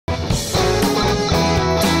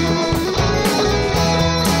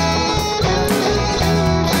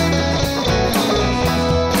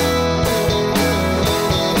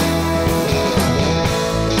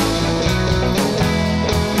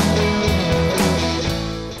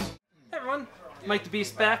Mike the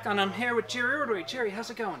Beast back, and I'm here with Jerry Ordway. Jerry, how's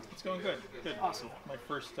it going? It's going good. Good. Awesome. My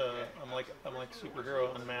first, I'm like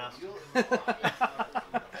superhero unmasked.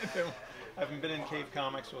 I haven't been in Cave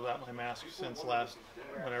Comics without my mask since last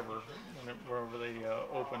whenever they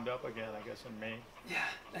opened up again. I guess in May. Yeah,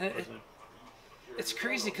 and it's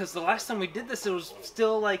crazy because the last time we did this, it was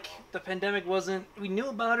still like the pandemic wasn't. We knew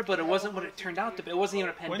about it, but it wasn't what it turned out to be. It wasn't even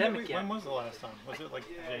a pandemic yet. When was the last time? Was it like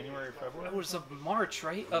January or February? It was of March,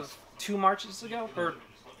 right? Of 2 Marches ago, or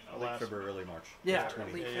late February, early March. yeah,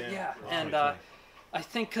 yeah. And I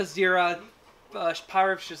think because your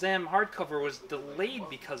Power of Shazam hardcover was delayed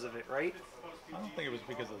because of it, right? I don't think it was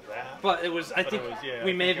because of that. But it was. I think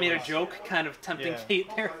we may have made a joke, kind of tempting fate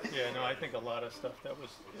there. Yeah, no, I think a lot of stuff that was.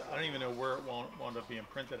 I don't even know where it wound up being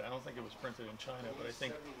printed. I don't think it was printed in China, but I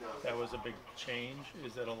think that was a big change.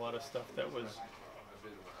 Is that a lot of stuff that was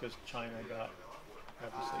because China got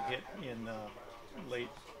obviously hit in late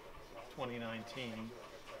 2019.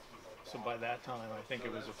 So by that time, I think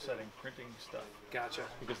it was upsetting printing stuff. Gotcha.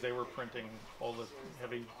 Because they were printing all the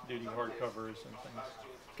heavy-duty hardcovers and things.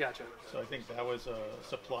 Gotcha. So I think that was a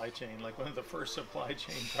supply chain, like one of the first supply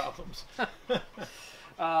chain problems.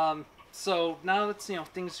 So now that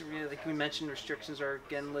things are really, like we mentioned, restrictions are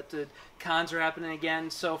again lifted, cons are happening again.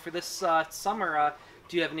 So for this summer,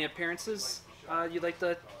 do you have any appearances you'd like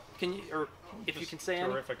to? Can you, or if you can say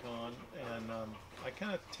any? Terrific con, and I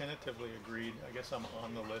kind of tentatively agreed. I guess I'm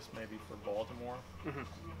on the list maybe for Baltimore. Mm-hmm.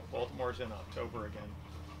 Baltimore's in October again,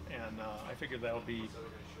 and I figured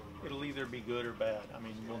it'll either be good or bad. I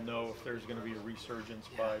mean, we'll know if there's going to be a resurgence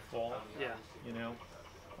by fall. Yeah.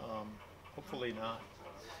 Hopefully not.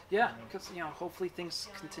 Yeah, because hopefully things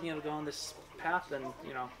continue to go on this path, and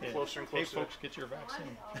closer and closer. Hey, folks, get your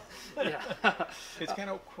vaccine. Yeah. It's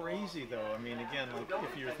kind of crazy, though. I mean, again, like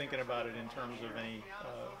if you're thinking about it in terms of any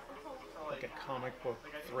like a comic book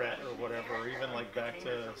threat or whatever, or even like back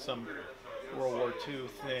to some World War II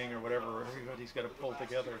thing or whatever, everybody's got to pull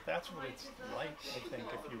together. That's what it's like, I think,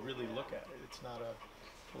 if you really look at it. It's not a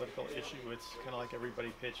political issue. It's kind of like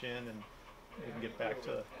everybody pitch in and we can get back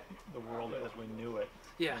to the world as we knew it.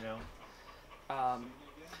 Yeah.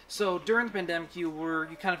 So during the pandemic, you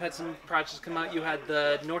kind of had some projects come out. You had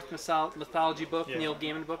the North Mythology book, Neil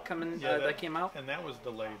Gaiman book that came out. And that was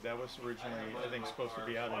delayed. That was originally, I think, supposed to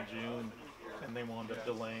be out in June, and they wound up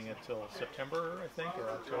delaying it till September, I think, or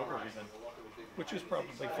October even, which is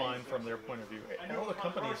probably fine from their point of view. And all the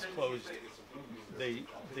companies closed. They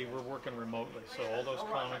were working remotely, so all those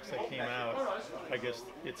comics that came out, I guess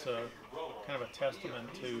it's a kind of a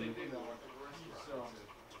testament to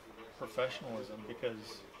professionalism,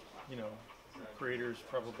 because creators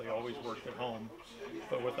probably always worked at home,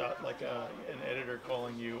 but without like an editor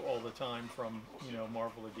calling you all the time from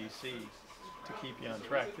Marvel or DC to keep you on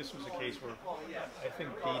track. This was a case where I think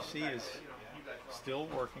DC is still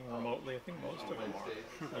working remotely. I think most of them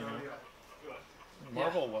are.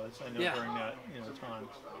 Marvel was, I know, during that time.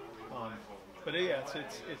 But yeah,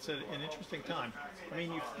 it's an interesting time. I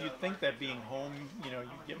mean, you'd think that being home, you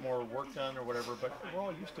get more work done or whatever, but we're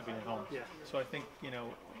all used to being home. Yeah. So I think,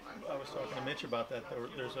 I was talking to Mitch about that.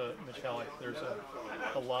 There's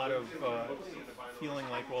a lot of feeling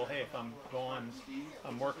like, well, hey, if I'm gone,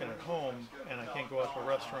 I'm working at home and I can't go out to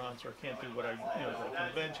restaurants or can't do what go to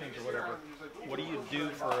conventions or whatever. What do you do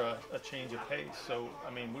for a change of pace? So,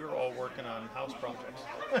 I mean, we were all working on house projects.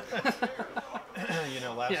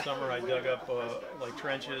 Last summer I dug up like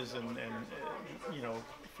trenches and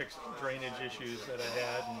fixed drainage issues that I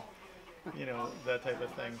had, and that type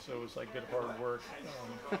of thing. So it was like good hard work.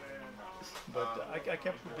 But I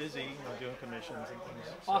kept busy, doing commissions and things.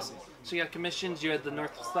 Awesome. So you got commissions. You had the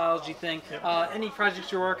North Mythology thing. Yep. Any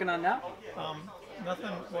projects you're working on now?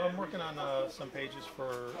 Nothing. Well, I'm working on some pages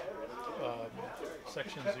for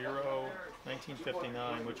Section 0,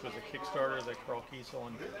 1959, which was a Kickstarter that Carl Kiesel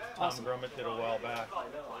and Tom Grummett did a while back.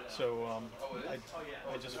 So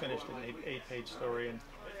I just finished an 8-page story, and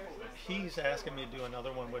he's asking me to do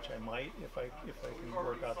another one, which I might if I can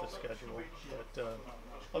work out the schedule. But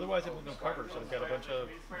otherwise, I've been doing covers. I've got a bunch of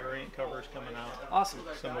variant covers coming out. Awesome.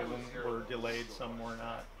 Some of them were delayed, some were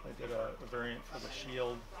not. I did a variant for the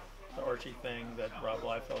Shield, the Archie thing that Rob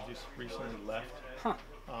Liefeld just recently left. Huh.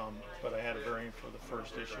 But I had a variant for the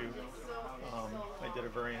first issue. I did a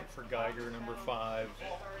variant for Geiger #5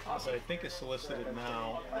 that I think is solicited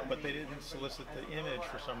now, but they didn't solicit the image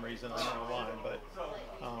for some reason. I don't know why, but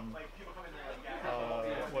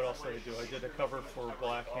what else did I do? I did a cover for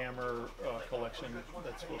Black Hammer collection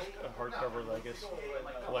that's a hardcover that I guess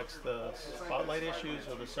collects the spotlight issues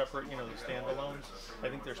or the separate, the standalones. I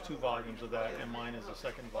think there's 2 volumes of that, and mine is the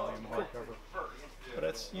second volume hardcover. But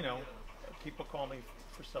that's, people call me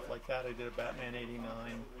for stuff like that. I did a Batman '89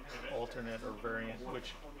 alternate or variant,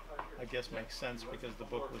 which I guess makes sense because the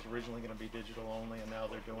book was originally going to be digital only, and now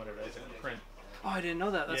they're doing it as a print. Oh, I didn't know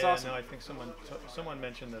that. That's yeah, awesome. no, I think someone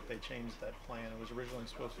mentioned that they changed that plan. It was originally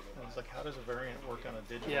supposed to. I was like, how does a variant work on a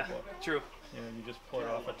digital book? True. You know, you just pull it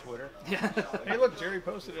off of Twitter. Yeah. Hey, look, Jerry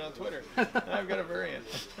posted it on Twitter. I've got a variant.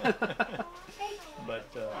 But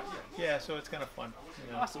yeah, so it's kind of fun.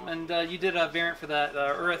 You know. Awesome. And you did a variant for that,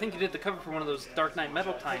 or I think you did the cover for one of those Dark Knight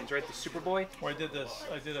Metal times, right? The Superboy. Well, I did this.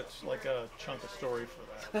 I did like a chunk of story for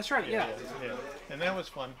that. That's right. Yeah. And that was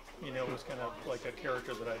fun. You know, it was kind of like a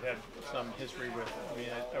character that I'd had some history with. I mean,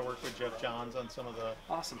 I worked with Jeff Johns on some of the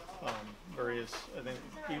awesome various. I think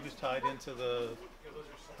he was tied into the.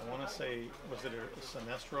 I want to say, was it a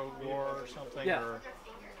Sinestro War or something? Yeah. Or,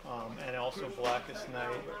 and also Blackest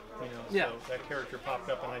Night. You know, so that character popped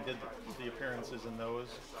up, and I did the appearances in those.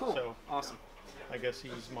 Cool. So awesome. I guess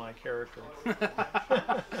he's my character.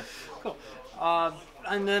 Cool.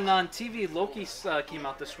 And then on TV, Loki came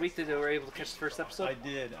out this week. Did you were able to catch the first episode? I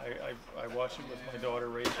did. I watched it with my daughter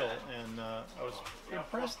Rachel, and I was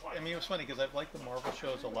impressed. I mean, it was funny because I've liked the Marvel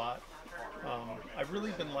shows a lot. I've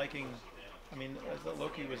really been liking. I mean,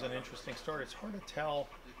 Loki was an interesting story. It's hard to tell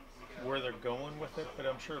where they're going with it, but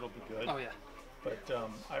I'm sure it'll be good. Oh yeah. But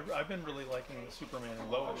I've been really liking the Superman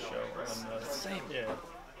and Lois show. And, Same. Yeah,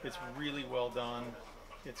 it's really well done.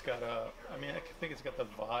 It's got a. I mean, I think it's got the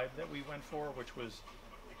vibe that we went for, which was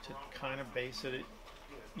to kind of base it.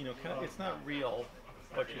 You know, kind of. It's not real,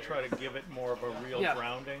 but you try to give it more of a real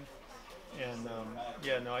grounding. And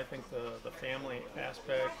yeah, no, I think the family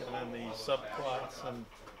aspect and then the subplots and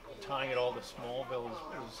tying it all to Smallville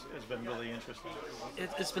has been really interesting.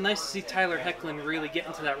 It's been nice to see Tyler Hoechlin really get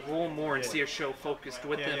into that role more and see a show focused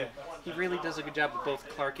with him. He really does a good job with both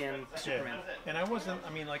Clark and Superman. And I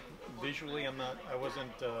mean, like visually, I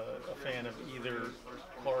wasn't a fan of either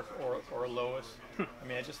Clark or Lois. I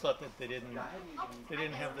mean, I just thought that they didn't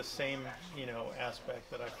have the same, you know,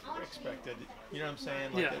 aspect that I expected. You know what I'm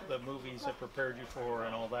saying? Like the movies have prepared you for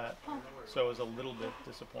and all that. So I was a little bit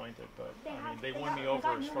disappointed, but I mean, they won me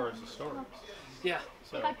over as far as the stories. Yeah.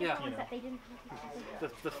 So, yeah. You know.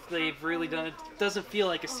 They've really done it. Doesn't feel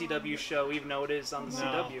like a CW show, even though it is on the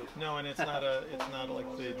CW. No, and it's not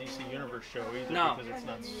like the DC Universe show either, because it's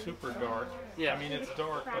not super dark. Yeah. I mean, it's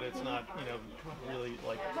dark, but it's not, you know, really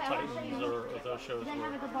like Titans or those shows. So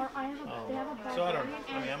I don't know.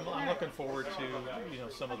 I mean, I'm looking forward to, you know,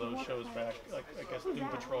 some of those shows back. Like I guess Doom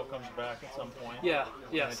Patrol comes back at some point. Yeah.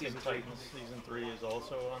 And I think Titans season 3 is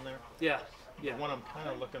also on there. Yeah. The one I'm kind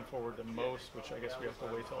of looking forward to most, which I guess we have to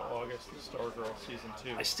wait till August, is Stargirl season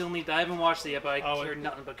 2. I haven't watched it yet, but I heard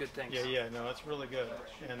nothing but good things. Yeah, no, it's really good.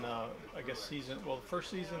 And I guess the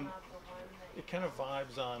first season, it kind of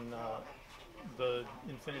vibes on the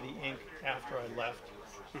Infinity Inc. after I left.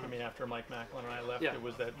 I mean, after Mike Macklin and I left, it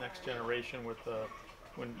was that next generation with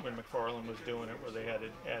when McFarlane was doing it, where they had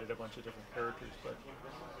added a bunch of different characters. But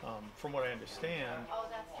from what I understand,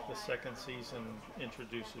 the second season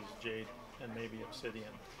introduces Jade and maybe Obsidian.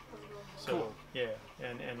 So cool. Yeah,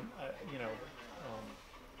 and you know,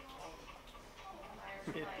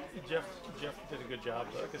 Jeff did a good job.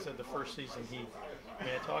 Like I said, the first season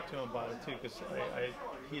I talked to him about it too, because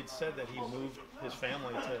he had said that he moved his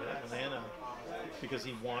family to Atlanta because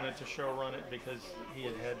he wanted to show run it, because he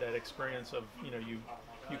had that experience of, you know,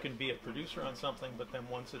 you can be a producer on something, but then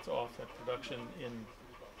once it's off at production in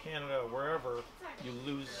Canada or wherever, you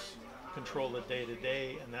lose control of day to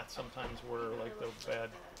day, and that's sometimes where like the bad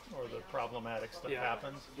or the problematic stuff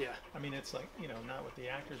happens. Yeah. I mean, it's like, you know, not with the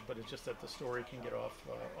actors, but it's just that the story can get off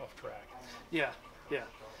track. Yeah.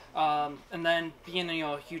 And then being, you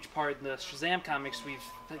know, a huge part in the Shazam comics, we've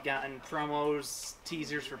gotten promos,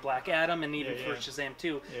 teasers for Black Adam, and even for Shazam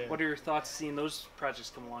 2. Yeah. What are your thoughts seeing those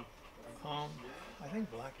projects come along? I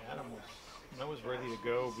think Black Adam was ready to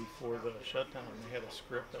go before the shutdown. They had a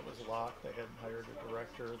script that was locked. They hadn't hired a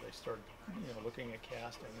director. They started, you know, looking at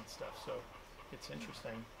casting and stuff. So it's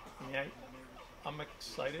interesting. I mean, I'm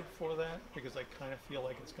excited for that because I kind of feel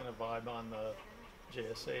like it's going to vibe on the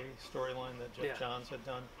JSA storyline that Jeff Johns had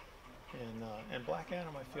done. And Black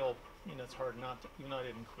Adam, I feel, you know, it's hard not to, even though I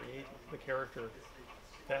didn't create the character,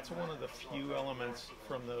 that's one of the few elements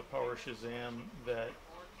from the Power Shazam that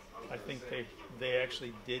I think they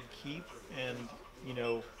actually did keep and, you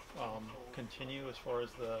know, continue as far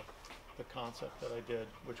as the concept that I did,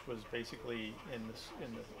 which was basically in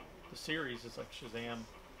the series. It's like Shazam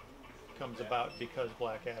comes about because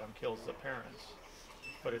Black Adam kills the parents,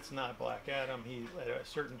 but it's not Black Adam. He, at a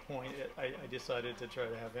certain point, I decided to try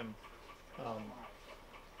to have him.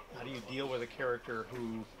 How do you deal with a character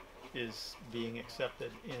who is being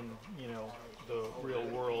accepted in, you know, the real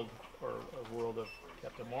world or a world of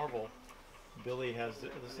Captain Marvel. Billy has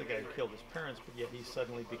this is the guy who killed his parents, but yet he's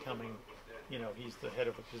suddenly becoming, you know, he's the head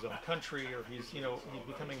of his own country, or he's, you know, he's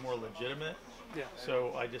becoming more legitimate. Yeah.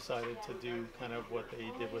 So I decided to do kind of what they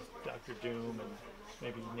did with Doctor Doom and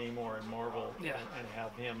maybe Namor and Marvel, Yeah. and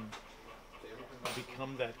have him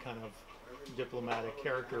become that kind of diplomatic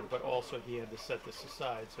character, but also he had to set this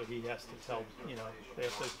aside. So he has to tell, you know, they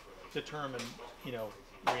have to determine, you know,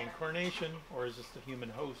 reincarnation, or is this the human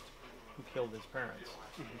host who killed his parents?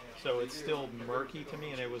 So it's still murky to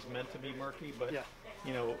me, and it was meant to be murky, but Yeah.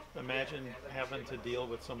 you know, imagine having to deal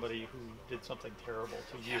with somebody who did something terrible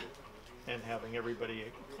to you, and having everybody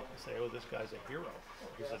say, oh, this guy's a hero, or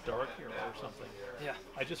he's a dark hero or something. Yeah.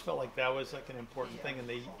 I just felt like that was like an important thing, and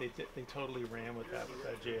they totally ran with that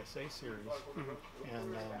JSA series.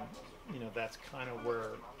 And you know, that's kind of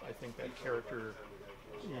where I think that character,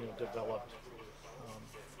 you know, developed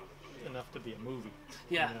enough to be a movie.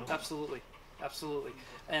 Yeah, you know? absolutely. Absolutely.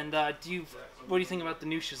 And what do you think about the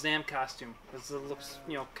new Shazam costume? Because it looks,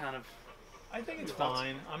 you know, kind of... I think it's Your thoughts?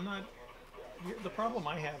 fine. I'm not... The problem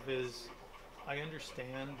I have is I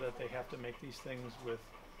understand that they have to make these things with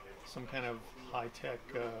some kind of high-tech,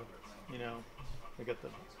 you know, they got the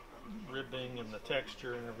ribbing and the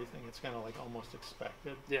texture and everything. It's kind of like almost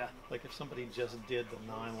expected. Yeah. Like if somebody just did the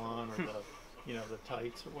nylon or the, you know, the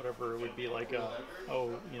tights or whatever, it would be like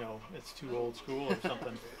oh, you know, it's too old school or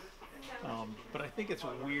something. But I think it's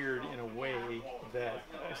weird in a way that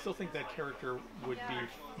I still think that character would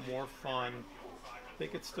be more fun. They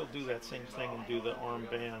could still do that same thing and do the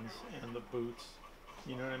armbands and the boots.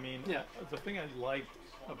 You know what I mean? Yeah. The thing I liked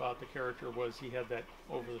about the character was he had that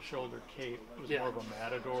over-the-shoulder cape. It was Yeah. more of a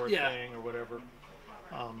matador Yeah. thing or whatever.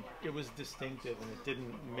 It was distinctive, and it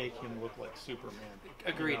didn't make him look like Superman.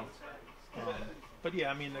 Agreed. You know? But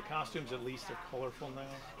yeah, I mean, the costumes at least are colorful now.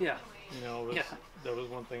 Yeah. You know, Yeah. that was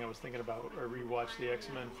one thing I was thinking about. I rewatched the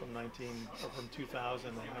X-Men from 2000,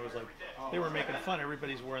 and I was like, they were making fun.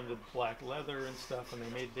 Everybody's wearing the black leather and stuff, and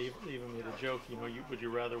they even made a joke. You know, would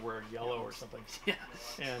you rather wear yellow or something? Yeah.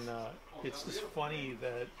 And it's just funny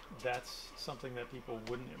that that's something that people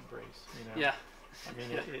wouldn't embrace. You know? Yeah. I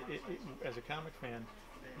mean, Yeah. as a comic fan,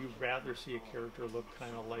 you'd rather see a character look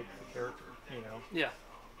kind of like the character. You know. Yeah.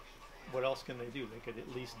 What else can they do? They could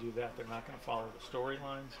at least do that. They're not going to follow the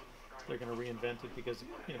storylines. They're going to reinvent it because,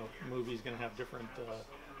 you know, a movie's going to have different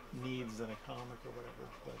needs than a comic or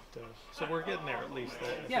whatever. But so we're getting there at least.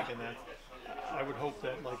 I Yeah. think in that. I would hope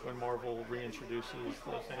that, like, when Marvel reintroduces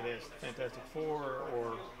the Fantastic Four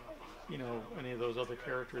or, you know, any of those other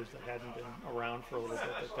characters that hadn't been around for a little bit,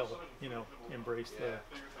 that they'll, you know, embrace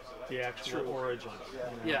the actual origins. You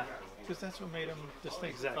know? Yeah. Because that's what made them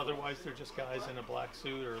distinct. Exactly. Otherwise, they're just guys in a black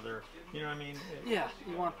suit, or they're, you know what I mean? Yeah,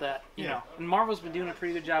 you want that, you Yeah. know. And Marvel's been doing a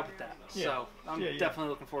pretty good job with that. Yeah. So I'm Yeah. definitely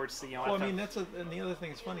looking forward to seeing. You know, Well, I mean, and the other thing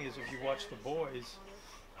that's funny is if you watch The Boys,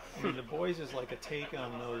 I mean, The Boys is like a take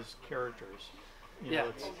on those characters. You know, Yeah.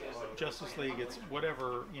 it's Justice League, it's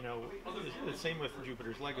whatever, you know, the same with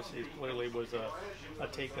Jupiter's Legacy. It clearly was a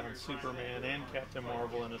take on Superman and Captain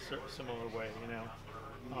Marvel in a similar way, you know.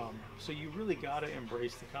 So you really got to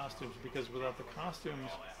embrace the costumes, because without the costumes,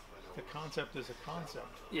 the concept is a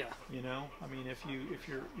concept. Yeah. You know, I mean, if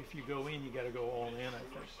you go in, you got to go all in. I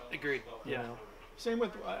think. Agreed. You Yeah. know? Same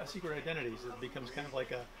with Secret Identities. It becomes kind of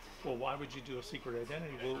like well, why would you do a secret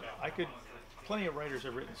identity? Well, plenty of writers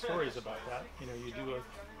have written stories about that. You know, you do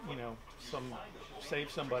save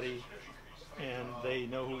somebody, and they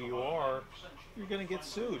know who you are, you're going to get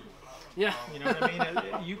sued. Yeah. You know what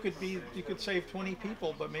I mean? You could save 20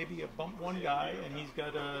 people, but maybe you bump one guy and he's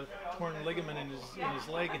got a torn ligament in his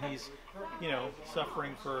leg, and he's, you know,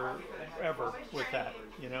 suffering forever with that.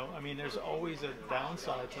 You know, I mean, there's always a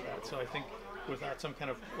downside to that. So I think without some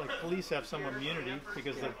kind of, like, police have some immunity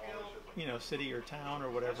because the, you know, city or town or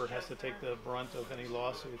whatever has to take the brunt of any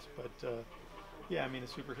lawsuits. But yeah, I mean, a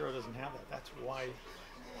superhero doesn't have that. That's why.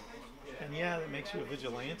 And yeah, that makes you a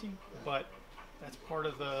vigilante, but that's part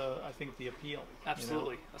of I think the appeal.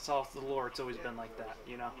 Absolutely. You know? That's all the lore. It's always been like that,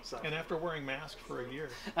 you know. So. And after wearing masks for a year,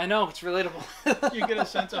 I know, it's relatable. you get a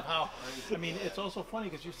sense of how. I mean, it's also funny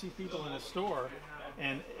because you see people in a store,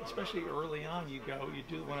 and especially early on, you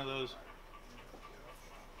do one of those.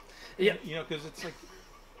 Yeah. You know, because it's like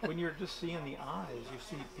when you're just seeing the eyes, you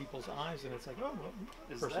see people's eyes, and it's like, oh, well,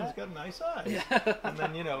 this person's got nice eyes. Yeah. And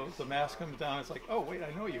then, you know, the mask comes down. It's like, oh, wait,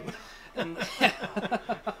 I know you. And,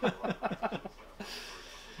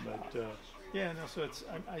 But yeah, no. So it's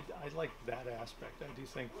I like that aspect. I do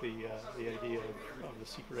think the idea of the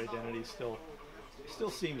secret identity still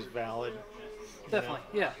seems valid. you know?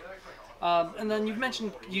 definitely, yeah. And then you've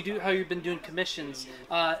mentioned how you've been doing commissions.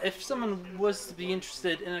 If someone was to be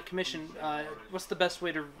interested in a commission, what's the best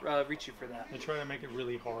way to reach you for that? I try to make it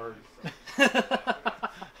really hard.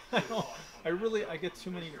 I get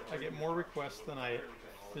too many. I get more requests than I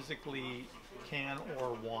physically can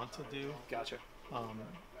or want to do. Gotcha.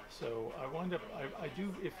 So I wind up. I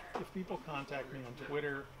do. If people contact me on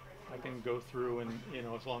Twitter, I can go through and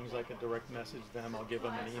as long as I can direct message them, I'll give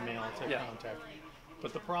them an email to contact.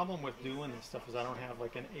 But the problem with doing this stuff is I don't have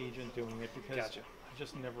like an agent doing it because I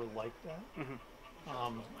just never liked that.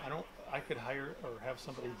 I could hire or have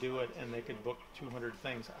somebody do it and they could book 200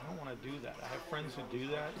 things. I don't want to do that. I have friends who do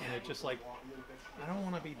that, and it's just like, I don't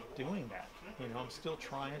want to be doing that. I'm still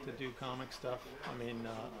trying to do comic stuff. I mean,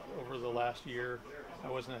 over the last year, I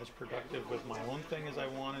wasn't as productive with my own thing as I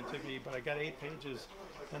wanted to be, but I got 8 pages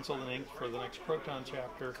penciled and inked for the next Proton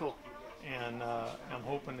chapter. Cool. And I'm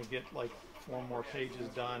hoping to get like 4 more pages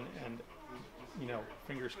done, and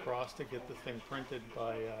fingers crossed to get the thing printed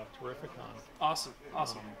by Terrificon. Awesome.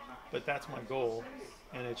 But that's my goal,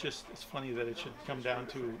 and it's funny that it should come down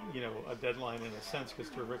to a deadline in a sense,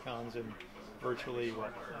 because Terrificon's in virtually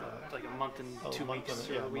like a month and 2 weeks,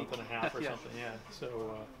 a month and a half or something. Yeah.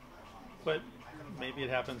 So, but maybe it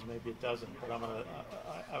happens, maybe it doesn't. But I'm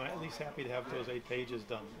at least happy to have those 8 pages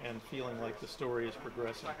done and feeling like the story is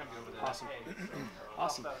progressing.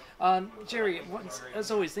 Awesome. Jerry, as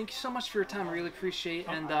always, thank you so much for your time. I really appreciate it,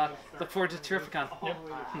 and look forward to Terrificon. Yep.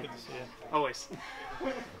 Good to see you. Always.